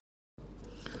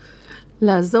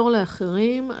לעזור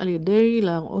לאחרים על ידי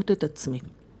להראות את עצמי.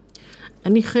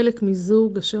 אני חלק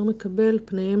מזוג אשר מקבל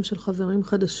פניהם של חברים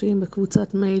חדשים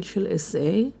בקבוצת מייל של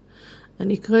SA,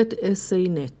 הנקראת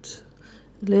SA-NET.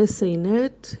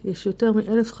 ל-SA-NET יש יותר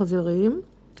מ1,000 חברים,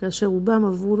 כאשר רובם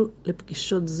עברו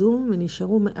לפגישות זום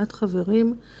ונשארו מעט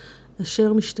חברים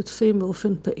אשר משתתפים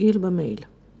באופן פעיל במייל.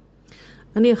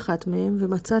 אני אחת מהם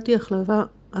ומצאתי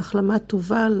החלמה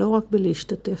טובה לא רק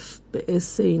בלהשתתף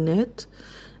ב-SA-NET,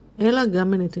 אלא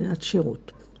גם בנתינת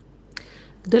שירות.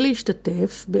 כדי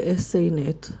להשתתף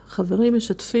ב-SA-NET, חברים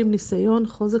משתפים ניסיון,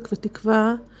 חוזק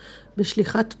ותקווה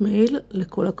בשליחת מייל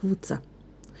לכל הקבוצה.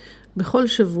 בכל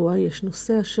שבוע יש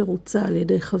נושא אשר הוצע על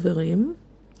ידי חברים,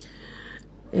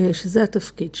 שזה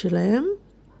התפקיד שלהם,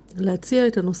 להציע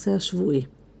את הנושא השבועי.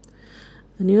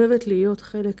 אני אוהבת להיות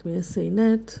חלק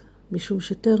מ-SA-NET, משום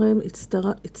שטרם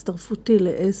הצטרפותי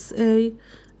ל-SA,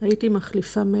 הייתי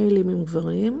מחליפה מיילים עם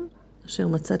גברים, אשר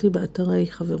מצאתי באתרי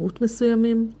חברות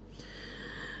מסוימים,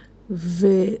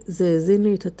 וזה הזין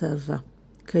לי את התאווה.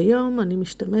 כיום אני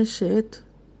משתמשת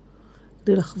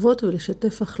כדי לחוות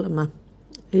ולשתף החלמה.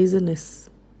 איזה נס.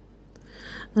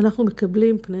 אנחנו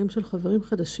מקבלים פניהם של חברים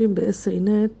חדשים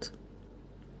ב-SA-NET,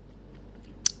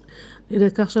 על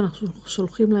ידי כך שאנחנו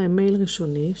שולחים להם מייל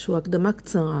ראשוני, שהוא הקדמה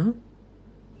קצרה,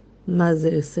 מה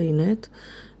זה SA-NET,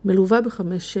 מלווה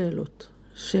ב5 שאלות.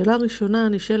 שאלה ראשונה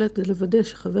נשאלת לוודא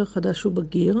שחבר חדש הוא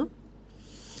בגיר,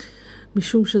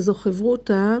 משום שזו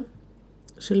חברותה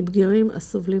של בגירים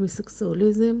הסובלים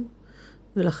מסקסואליזם,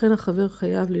 ולכן החבר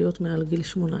חייב להיות מעל גיל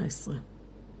 18.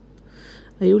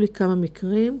 היו לי כמה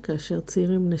מקרים כאשר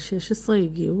צעירים בני 16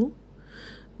 הגיעו,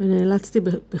 ונאלצתי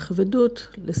בכבדות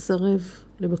לסרב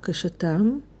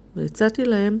לבקשתם, והצעתי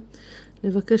להם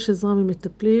לבקש עזרה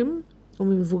ממטפלים או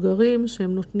ממבוגרים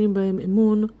שהם נותנים בהם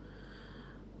אמון,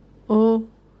 או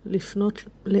לפנות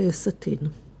לעסתין.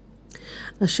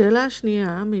 השאלה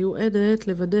השנייה מיועדת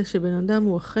לוודא שבן אדם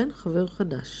הוא אכן חבר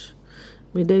חדש.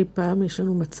 מדי פעם יש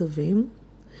לנו מצבים,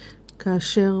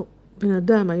 כאשר בן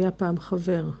אדם היה פעם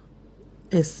חבר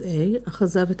SA, אך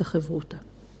עזב את החברותה.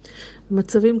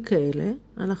 במצבים כאלה,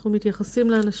 אנחנו מתייחסים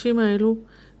לאנשים האלו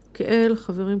כאל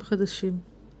חברים חדשים.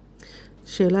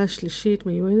 שאלה השלישית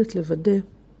מיועדת לוודא,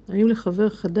 האם לחבר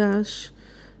חדש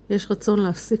יש רצון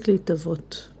להפסיק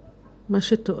להתאבות, מה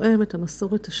שתואם את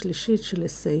המסורת השלישית של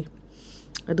SA.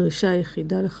 הדרישה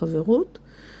היחידה לחברות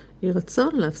היא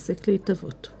רצון להפסיק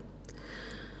להתאבות.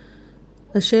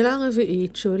 השאלה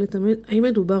הרביעית שואלת, האם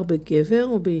מדובר בגבר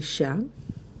או באישה?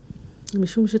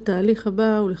 משום שתהליך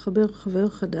הבא הוא לחבר חבר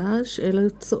חדש אל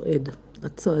הצועד.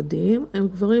 הצועדים הם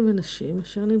גברים ונשים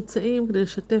אשר נמצאים כדי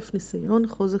לשתף ניסיון,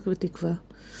 חוזק ותקווה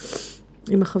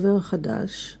עם החבר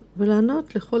החדש,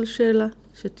 ולענות לכל שאלה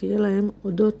שתהיה להם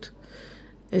אודות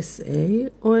SA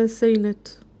או SA-NET.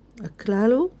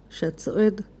 הכלל הוא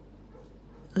שהצועד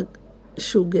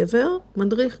שהוא גבר,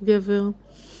 מדריך גבר,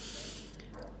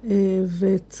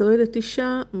 וצועדת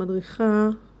אישה, מדריכה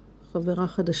חברה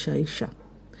חדשה אישה.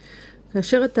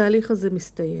 כאשר התהליך הזה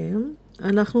מסתיים,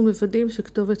 אנחנו מוודאים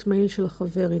שכתובת מייל של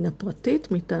החבר הינה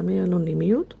פרטית מטעמי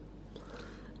אנונימיות.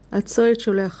 הצועד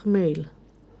שולח מייל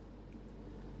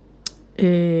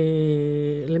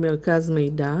למרכז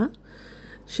מידע,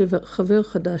 שחבר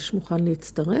חדש מוכן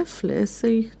להצטרף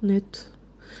ל-SA-NET.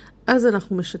 אז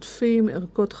אנחנו משתפים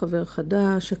ערכות חבר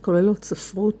חדש שכוללות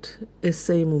ספרות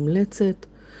SA מומלצת,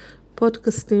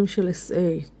 פודקאסטים של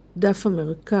SA, דף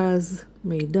המרכז,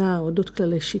 מידע, אודות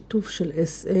כללי שיתוף של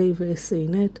SA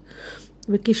ו-SA-NET,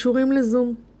 וקישורים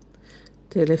לזום,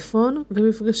 טלפון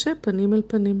ומפגשי פנים אל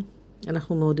פנים.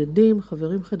 אנחנו מעודדים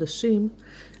חברים חדשים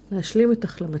להשלים את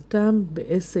החלמתם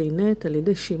ב-SA-NET על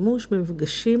ידי שימוש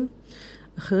במפגשים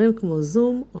אחרים כמו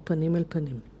זום או פנים אל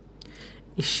פנים.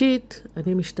 אישית,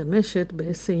 אני משתמשת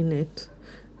ב-SA-NET,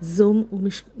 זום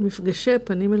ומפגשי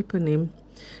פנים אל פנים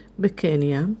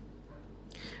בקניה,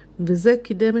 וזה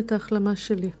קידם את ההחלמה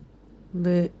שלי,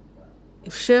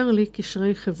 ואפשר לי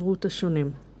קשרי חברות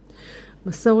השונים.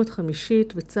 מסורת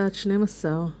חמישית וצעד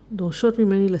 12 דורשות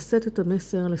ממני לשאת את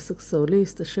המסר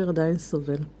לסקסואליסט אשר עדיין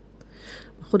סובל.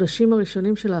 בחודשים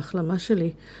הראשונים של ההחלמה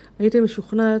שלי הייתי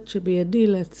משוכנעת שבידי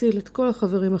להציל את כל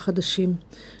החברים החדשים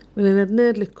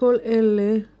ולנדנד לכל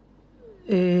אלה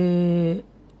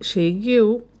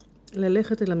שהגיעו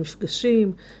ללכת אל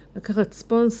המפגשים, לקחת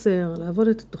ספונסר, לעבוד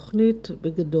את התוכנית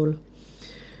בגדול.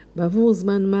 בעבור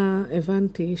זמן מה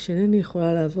הבנתי שאינני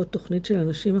יכולה לעבוד תוכנית של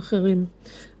אנשים אחרים,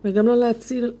 וגם לא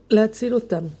להציל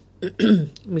אותם,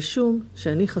 משום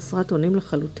שאני חסרת אונים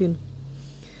לחלוטין.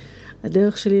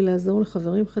 הדרך שלי לעזור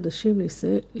לחברים חדשים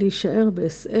להישאר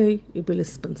ב-SA היא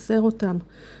בלספנסר אותם,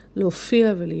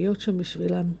 להופיע ולהיות שם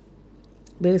בשבילם.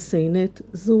 ב-SA-NET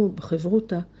זו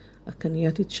בחברותה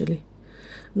הקנייתית שלי.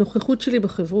 נוכחות שלי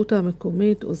בחברות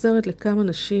המקומית עוזרת לכמה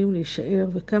נשים להישאר,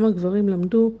 וכמה גברים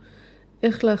למדו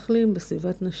איך להחלים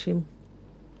בסביבת נשים.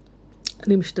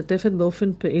 אני משתתפת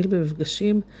באופן פעיל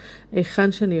במפגשים,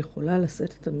 היכן שאני יכולה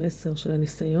לשאת את המסר של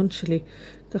הניסיון שלי,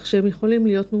 כך שהם יכולים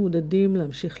להיות מעודדים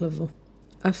להמשיך לבוא.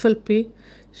 אף על פי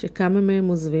שכמה מהם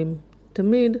עוזבים.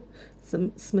 תמיד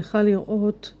שמחה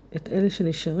לראות את אלה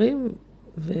שנשארים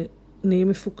ונהיים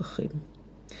מפוקחים.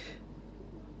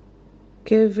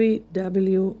 קאווי,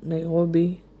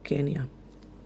 נאירובי, קניה.